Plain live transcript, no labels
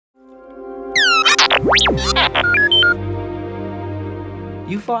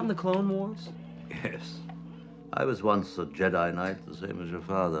You fought in the Clone Wars? Yes. I was once a Jedi Knight, the same as your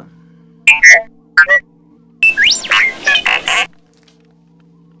father.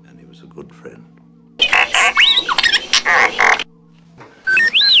 And he was a good friend.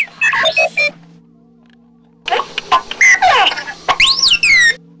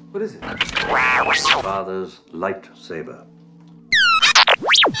 What is it? Father's lightsaber.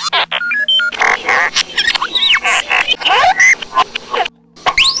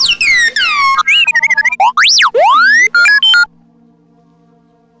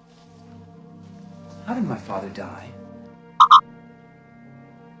 How did my father die?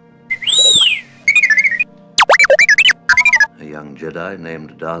 A young Jedi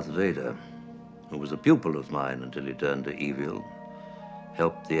named Darth Vader, who was a pupil of mine until he turned to evil,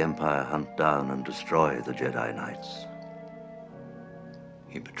 helped the Empire hunt down and destroy the Jedi Knights.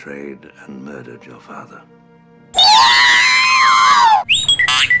 He betrayed and murdered your father.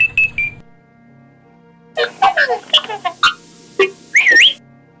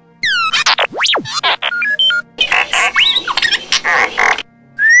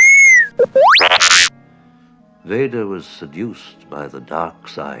 Vader was seduced by the dark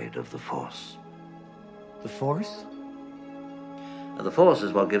side of the Force. The Force? And the Force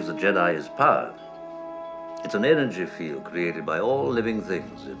is what gives the Jedi his power. It's an energy field created by all living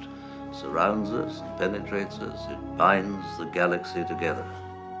things. It surrounds us, penetrates us, it binds the galaxy together.